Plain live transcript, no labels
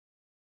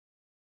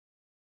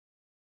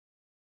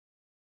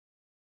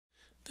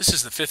This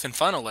is the fifth and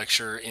final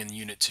lecture in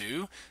Unit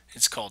 2.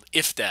 It's called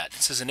Ifdat. It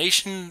says a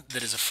nation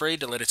that is afraid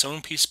to let its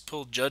own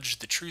people judge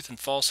the truth and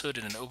falsehood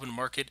in an open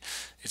market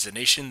is a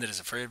nation that is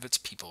afraid of its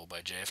people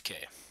by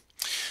JFK.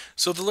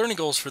 So the learning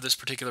goals for this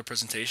particular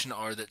presentation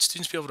are that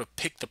students be able to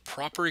pick the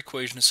proper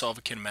equation to solve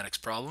a kinematics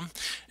problem,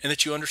 and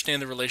that you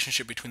understand the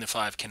relationship between the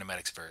five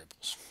kinematics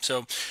variables.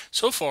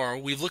 So far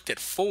we've looked at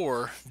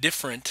four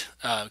different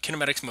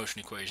kinematics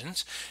motion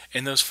equations,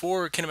 and those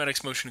four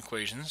kinematics motion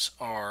equations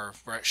are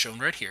shown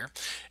right here.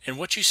 And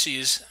what you see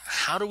is,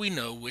 how do we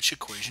know which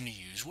equation to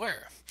use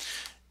where?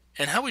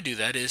 And how we do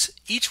that is,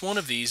 each one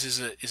of these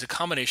is a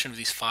combination of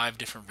these five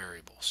different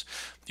variables.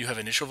 You have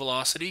initial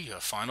velocity, you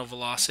have final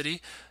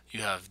velocity,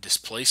 you have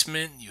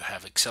displacement, you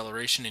have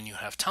acceleration, and you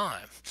have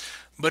time.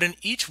 But in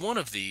each one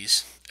of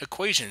these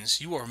equations,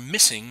 you are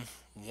missing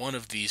one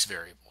of these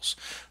variables.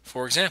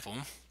 For example,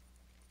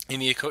 in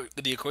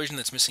the equation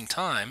that's missing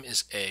time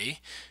is A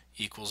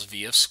equals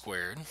Vf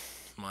squared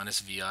minus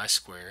Vi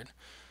squared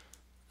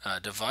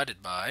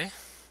divided by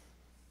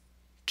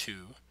 2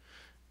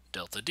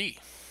 delta D.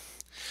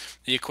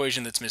 The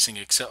equation that's missing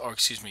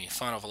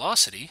final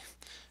velocity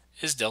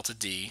is delta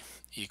D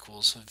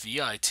equals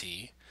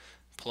VIT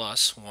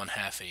plus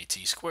 1/2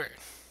 AT squared.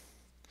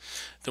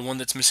 The one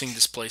that's missing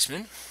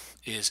displacement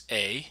is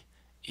A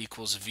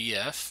equals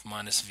VF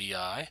minus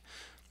VI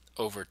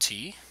over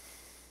T.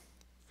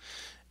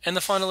 And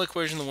the final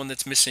equation, the one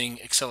that's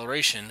missing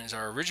acceleration, is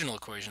our original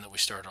equation that we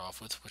started off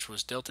with, which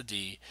was delta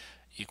D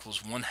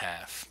equals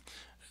 1/2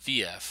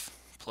 VF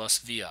plus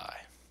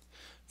VI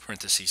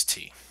parentheses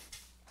T.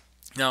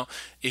 Now,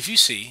 if you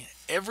see,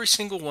 every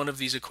single one of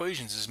these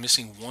equations is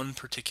missing one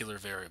particular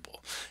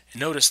variable. And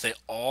notice they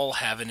all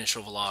have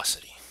initial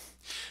velocity.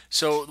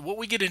 So what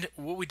we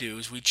do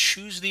is we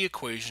choose the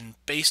equation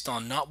based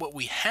on not what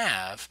we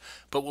have,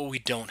 but what we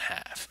don't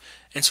have.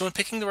 And so in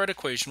picking the right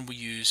equation, we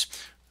use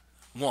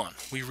one,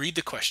 we read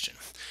the question.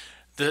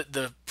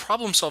 The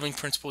problem solving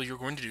principle you're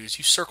going to do is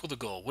you circle the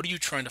goal. What are you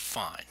trying to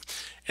find?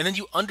 And then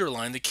you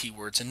underline the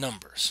keywords and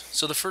numbers.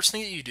 So the first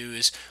thing that you do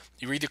is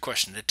you read the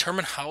question.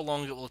 Determine how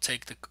long it will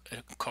take the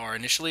car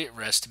initially at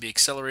rest to be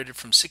accelerated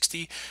from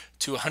 60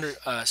 to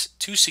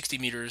 260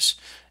 meters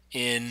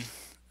in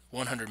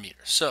 100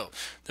 meters. So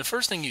the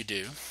first thing you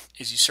do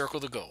is you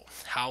circle the goal.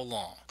 How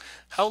long?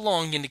 How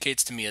long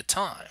indicates to me a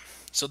time.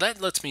 So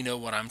that lets me know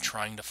what I'm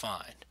trying to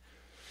find.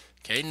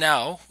 Okay,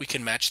 now we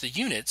can match the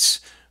units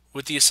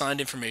with the assigned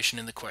information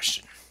in the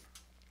question.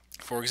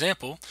 For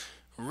example,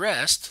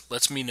 rest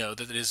lets me know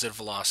that it is a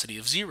velocity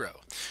of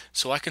 0.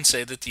 So I can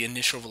say that the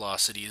initial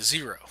velocity is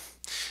 0.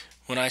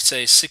 When I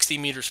say 60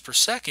 meters per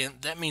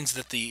second, that means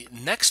that the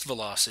next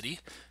velocity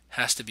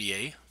has to be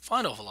a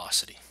final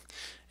velocity.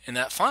 And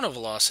that final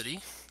velocity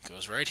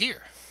goes right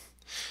here.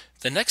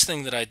 The next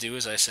thing that I do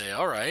is I say,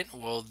 all right,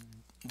 well,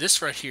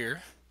 this right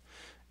here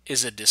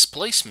is a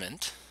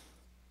displacement.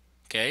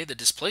 Okay, the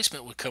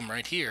displacement would come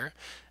right here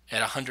at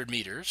 100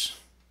 meters.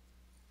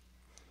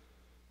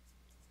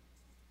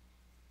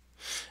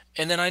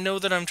 And then I know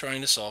that I'm trying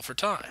to solve for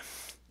time.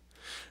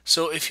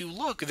 So if you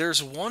look,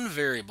 there's one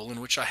variable in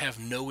which I have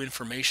no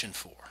information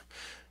for,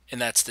 and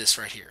that's this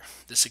right here,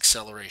 this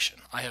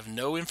acceleration. I have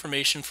no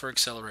information for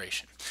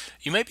acceleration.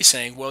 You might be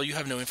saying, well, you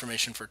have no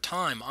information for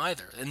time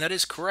either, and that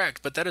is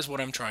correct, but that is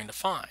what I'm trying to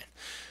find.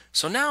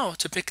 So now,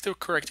 to pick the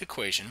correct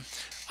equation,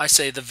 I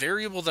say the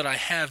variable that I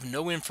have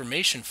no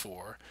information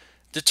for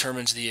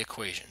determines the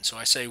equation. So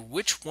I say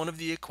which one of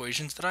the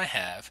equations that I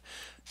have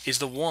is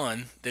the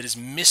one that is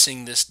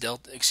missing this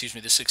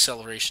this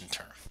acceleration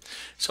term.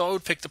 So I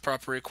would pick the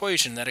proper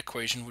equation. That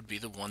equation would be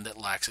the one that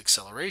lacks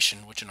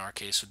acceleration, which in our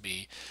case would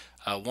be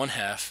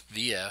 1/2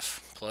 VF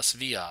plus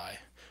VI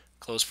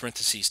close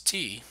parentheses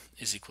T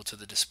is equal to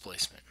the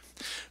displacement.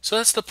 So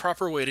that's the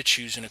proper way to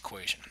choose an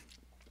equation.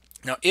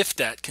 Now,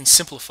 Ifdat can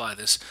simplify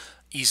this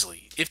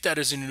easily. Ifdat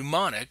is a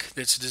mnemonic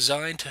that's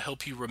designed to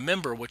help you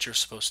remember what you're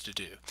supposed to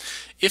do.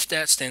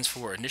 Ifdat stands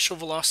for initial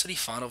velocity,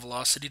 final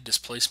velocity,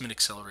 displacement,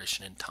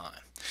 acceleration, and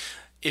time.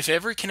 If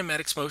every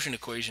kinematics motion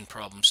equation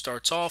problem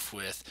starts off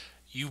with,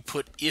 you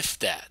put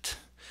Ifdat,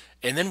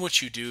 and then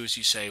what you do is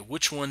you say,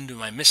 which one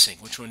am I missing?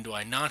 Which one do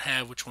I not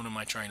have? Which one am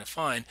I trying to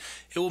find?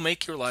 It will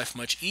make your life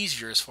much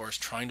easier as far as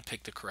trying to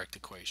pick the correct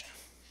equation.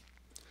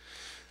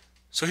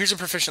 So here's a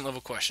proficient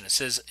level question. It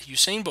says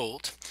Usain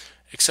Bolt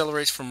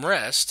accelerates from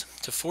rest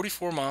to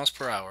 44 miles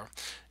per hour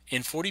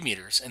in 40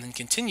 meters and then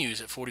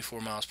continues at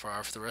 44 miles per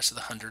hour for the rest of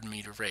the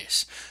 100-meter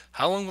race.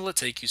 How long will it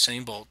take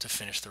Usain Bolt to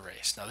finish the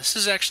race? Now, this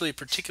is actually a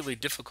particularly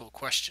difficult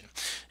question,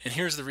 and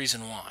here's the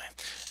reason why.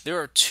 There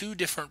are two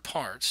different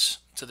parts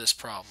to this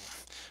problem.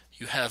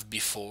 You have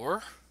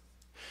before,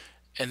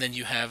 and then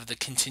you have the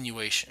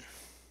continuation.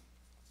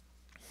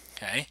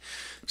 Okay,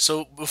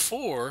 so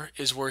before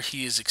is where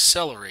he is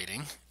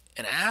accelerating,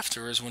 and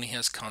after is when he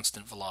has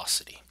constant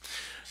velocity.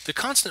 The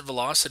constant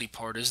velocity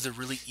part is the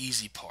really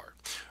easy part.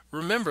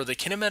 Remember, the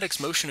kinematics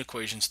motion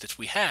equations that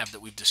we have, that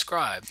we've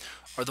described,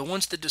 are the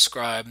ones that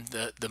describe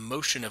the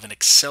motion of an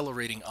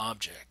accelerating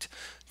object.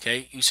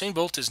 Okay, Usain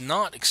Bolt is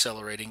not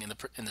accelerating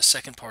in the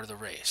second part of the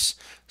race.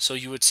 So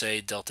you would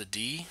say delta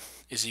D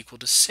is equal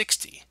to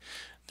 60.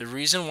 The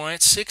reason why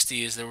it's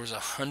 60 is there was a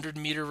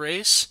 100-meter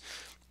race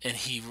and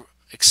he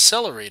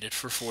accelerated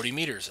for 40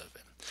 meters of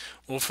it.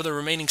 Well, for the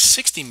remaining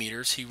 60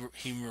 meters, he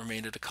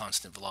remained at a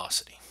constant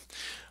velocity.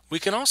 We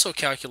can also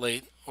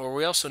calculate, or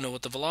we also know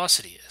what the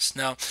velocity is.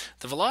 Now,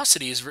 the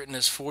velocity is written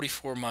as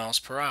 44 miles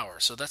per hour,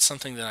 so that's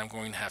something that I'm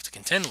going to have to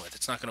contend with.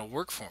 It's not going to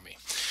work for me.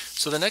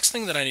 So the next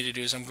thing that I need to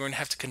do is I'm going to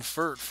have to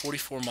convert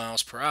 44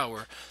 miles per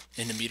hour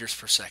into meters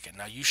per second.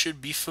 Now, you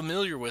should be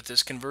familiar with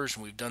this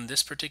conversion. We've done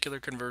this particular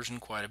conversion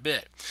quite a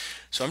bit.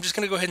 So I'm just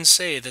going to go ahead and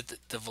say that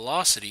the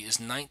velocity is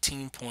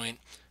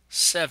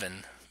 19.7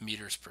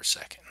 meters per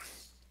second.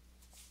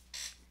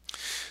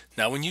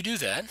 Now, when you do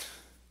that,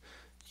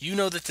 you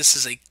know that this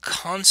is a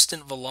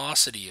constant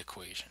velocity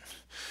equation.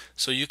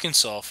 So you can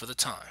solve for the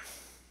time.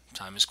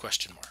 Time is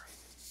question mark.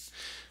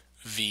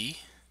 V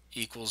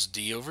equals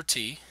d over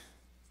t,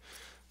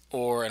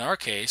 or in our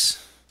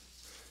case,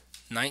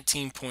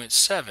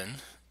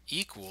 19.7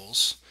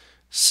 equals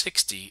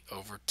 60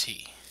 over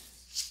t.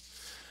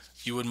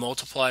 You would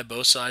multiply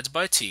both sides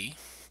by t,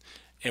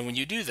 and when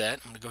you do that,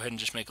 I'm going to go ahead and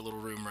just make a little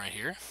room right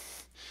here.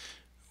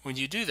 When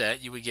you do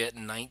that, you would get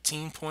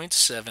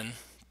 19.7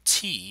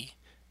 t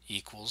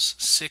equals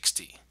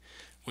 60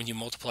 when you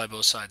multiply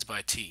both sides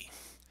by t.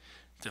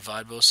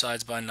 Divide both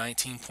sides by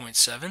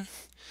 19.7,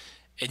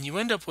 and you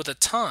end up with a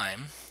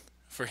time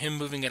for him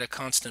moving at a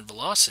constant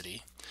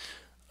velocity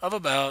of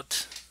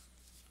about,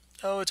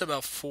 it's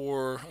about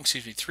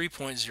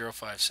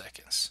 3.05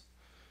 seconds.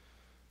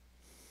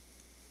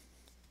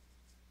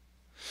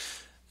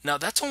 Now,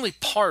 that's only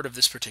part of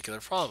this particular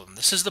problem.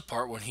 This is the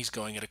part when he's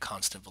going at a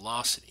constant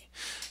velocity.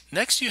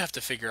 Next, you have to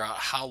figure out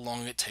how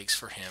long it takes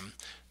for him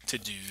to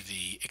do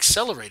the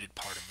accelerated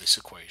part of this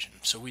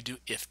equation. So we do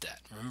Ifdat.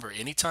 Remember,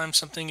 anytime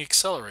something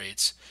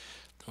accelerates,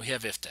 we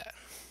have Ifdat.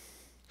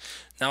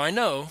 Now, I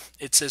know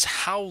it says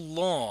how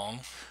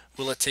long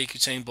will it take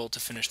Usain Bolt to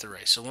finish the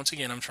race. So once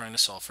again, I'm trying to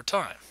solve for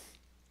time.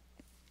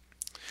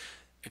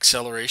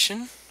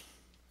 Acceleration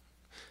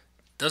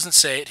doesn't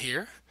say it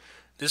here.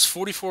 This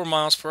 44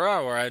 miles per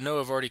hour I know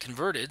I've already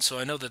converted, so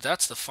I know that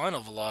that's the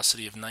final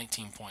velocity of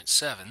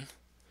 19.7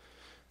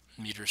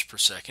 meters per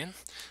second.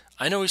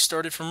 I know he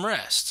started from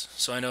rest,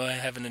 so I know I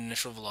have an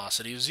initial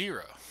velocity of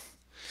 0.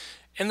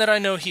 And that I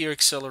know he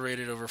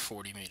accelerated over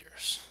 40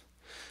 meters.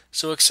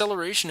 So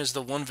acceleration is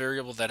the one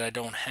variable that I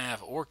don't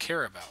have or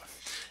care about.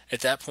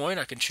 At that point,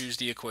 I can choose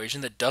the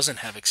equation that doesn't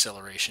have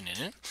acceleration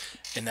in it,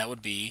 and that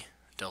would be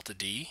delta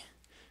D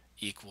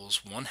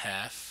equals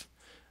 1/2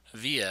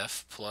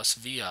 VF plus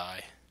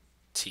VI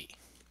t.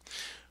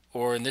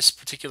 Or in this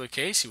particular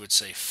case, you would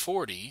say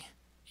 40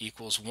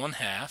 equals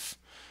 1/2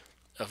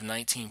 of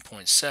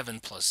 19.7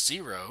 plus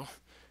 0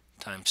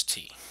 times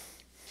t.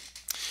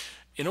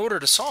 In order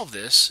to solve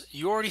this,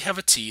 you already have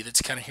a t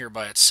that's kind of here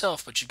by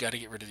itself, but you've got to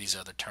get rid of these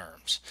other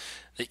terms.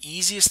 The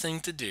easiest thing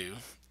to do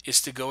is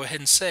to go ahead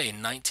and say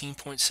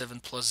 19.7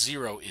 plus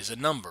 0 is a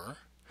number,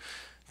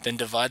 then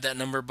divide that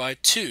number by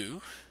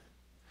 2,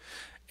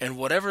 and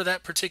whatever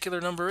that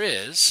particular number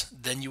is,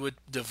 then you would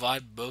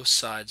divide both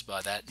sides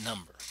by that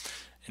number.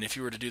 And if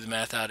you were to do the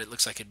math out, it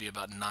looks like it'd be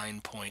about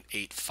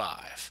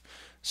 9.85.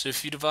 So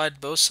if you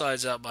divide both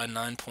sides out by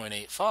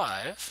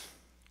 9.85,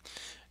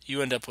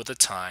 you end up with a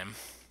time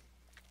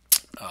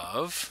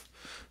of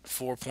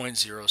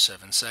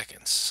 4.07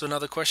 seconds. So now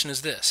the question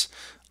is this.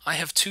 I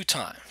have two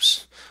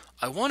times.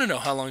 I want to know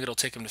how long it'll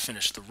take him to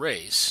finish the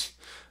race,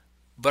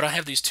 but I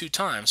have these two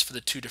times for the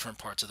two different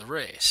parts of the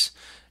race.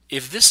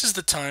 If this is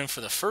the time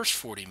for the first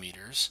 40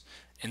 meters,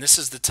 and this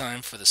is the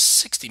time for the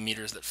 60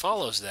 meters that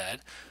follows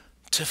that,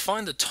 to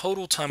find the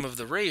total time of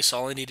the race,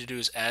 all I need to do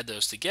is add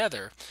those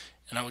together,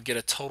 and I would get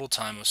a total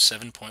time of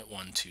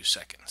 7.12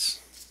 seconds.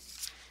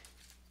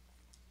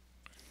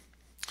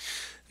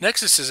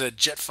 Next, it says a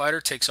jet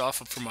fighter takes off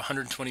from a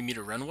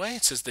 120-meter runway.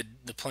 It says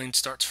that the plane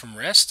starts from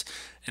rest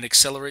and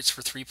accelerates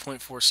for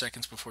 3.4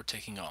 seconds before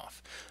taking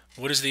off.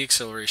 What is the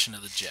acceleration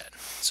of the jet?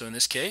 So in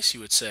this case, you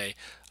would say,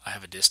 I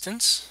have a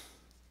distance.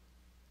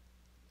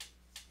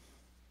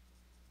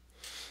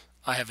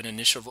 I have an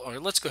initial, or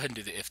let's go ahead and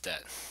do the if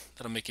that.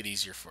 That'll make it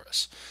easier for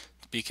us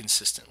to be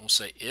consistent. We'll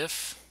say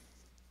if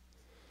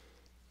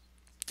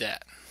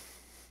that.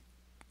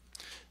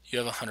 You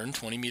have a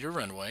 120-meter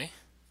runway.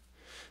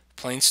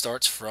 Plane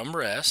starts from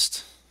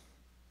rest.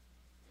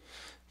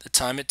 The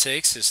time it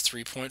takes is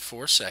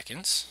 3.4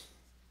 seconds.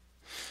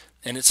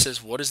 And it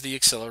says, what is the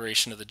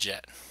acceleration of the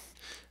jet?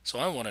 So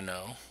I want to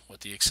know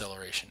what the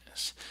acceleration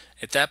is.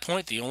 At that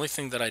point, the only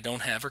thing that I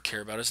don't have or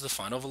care about is the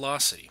final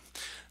velocity.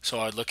 So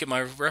I would look at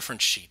my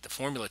reference sheet, the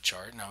formula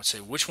chart, and I would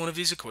say which one of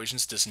these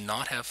equations does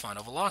not have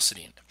final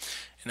velocity in it.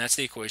 And that's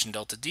the equation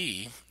delta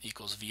D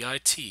equals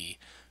VIT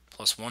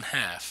plus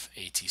 1/2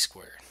 AT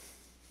squared.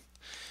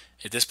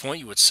 At this point,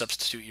 you would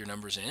substitute your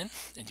numbers in,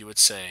 and you would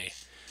say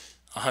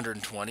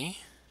 120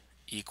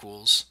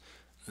 equals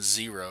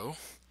 0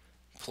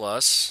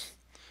 plus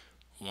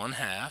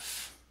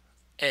 1/2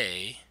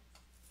 A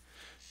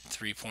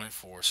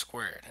 3.4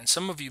 squared. And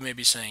some of you may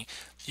be saying,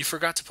 you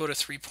forgot to put a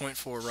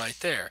 3.4 right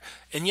there.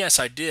 And yes,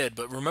 I did,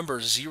 but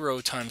remember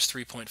 0 times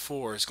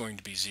 3.4 is going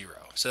to be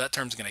 0. So that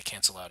term's going to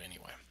cancel out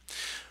anyway.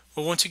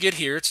 Well, once you get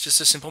here, it's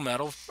just a simple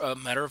matter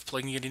of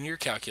plugging it into your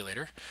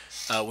calculator.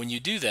 When you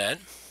do that,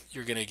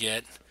 you're going to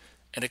get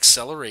an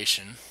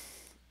acceleration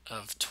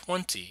of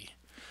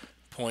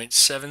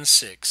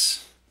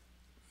 20.76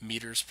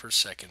 meters per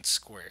second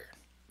squared.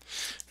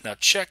 Now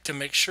check to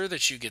make sure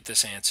that you get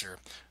this answer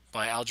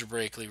by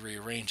algebraically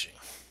rearranging.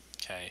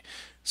 Okay,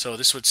 so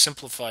this would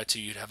simplify to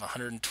you'd have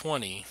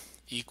 120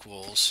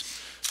 equals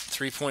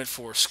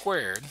 3.4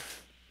 squared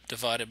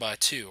divided by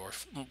 2, or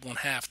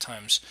 1/2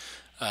 times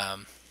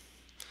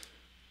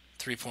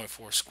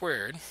 3.4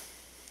 squared,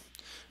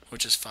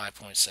 which is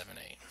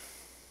 5.78.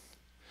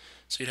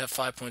 So you'd have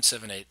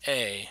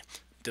 5.78a,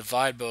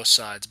 divide both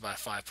sides by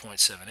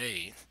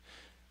 5.78,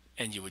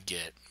 and you would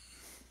get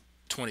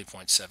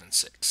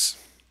 20.76.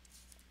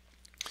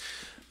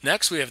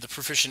 Next, we have the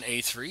proficient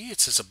A3. It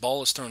says a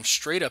ball is thrown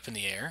straight up in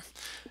the air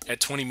at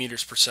 20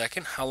 meters per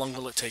second. How long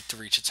will it take to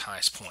reach its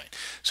highest point?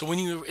 So when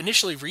you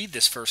initially read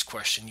this first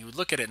question, you would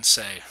look at it and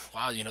say,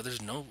 wow, you know,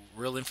 there's no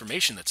real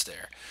information that's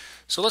there.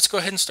 So let's go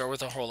ahead and start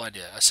with the whole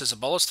idea. It says a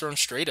ball is thrown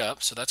straight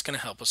up, so that's going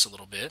to help us a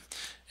little bit,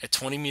 at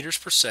 20 meters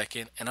per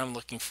second, and I'm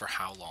looking for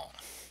how long.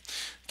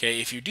 Okay,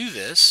 if you do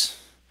this,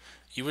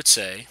 you would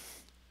say,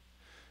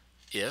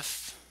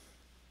 if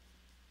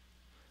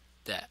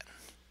that.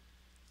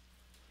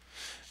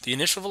 The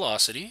initial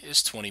velocity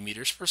is 20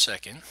 meters per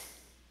second.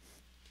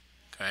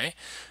 Okay.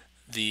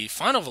 The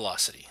final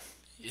velocity,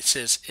 it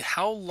says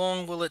how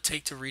long will it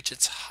take to reach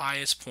its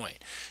highest point.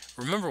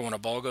 Remember, when a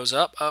ball goes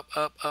up, up,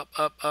 up, up,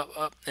 up, up,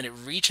 up, and it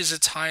reaches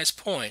its highest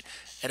point,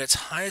 at its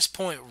highest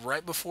point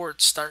right before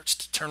it starts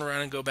to turn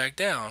around and go back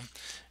down,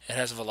 it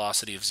has a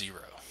velocity of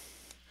 0.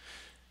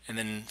 And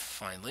then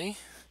finally,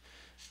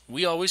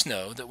 we always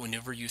know that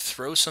whenever you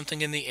throw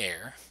something in the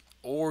air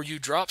or you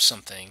drop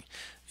something,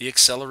 the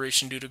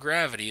acceleration due to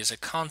gravity is a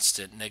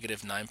constant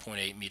negative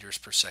 9.8 meters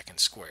per second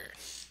squared.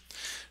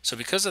 So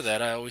because of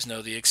that, I always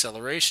know the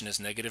acceleration is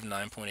negative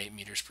 9.8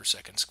 meters per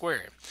second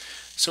squared.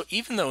 So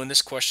even though in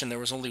this question there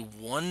was only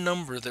one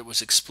number that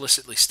was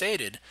explicitly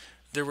stated,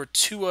 there were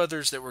 2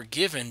 others that were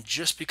given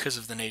just because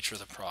of the nature of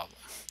the problem.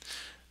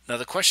 Now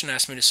the question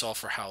asked me to solve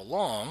for how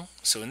long,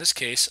 so in this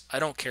case I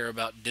don't care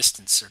about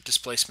distance or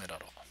displacement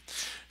at all.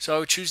 So I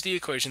would choose the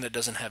equation that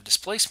doesn't have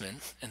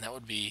displacement, and that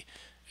would be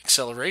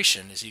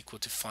acceleration is equal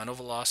to final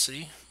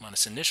velocity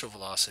minus initial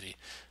velocity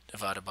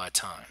divided by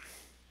time.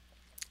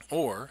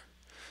 Or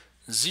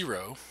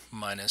 0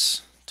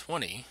 minus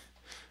 20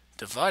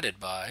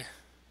 divided by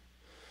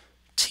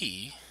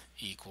t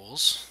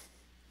equals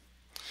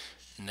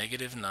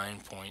negative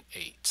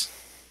 9.8.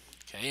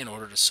 Okay, in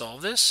order to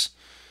solve this,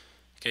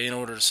 I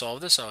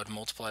would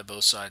multiply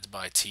both sides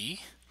by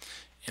t,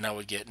 and I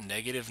would get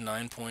negative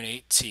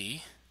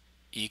 9.8t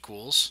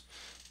equals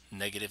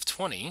negative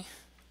 20.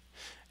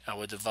 I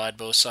would divide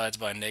both sides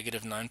by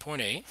negative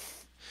 9.8.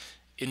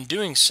 In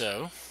doing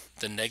so,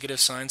 the negative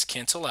signs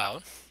cancel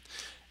out,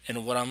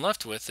 and what I'm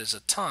left with is a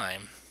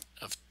time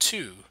of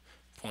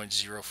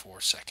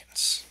 2.04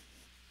 seconds.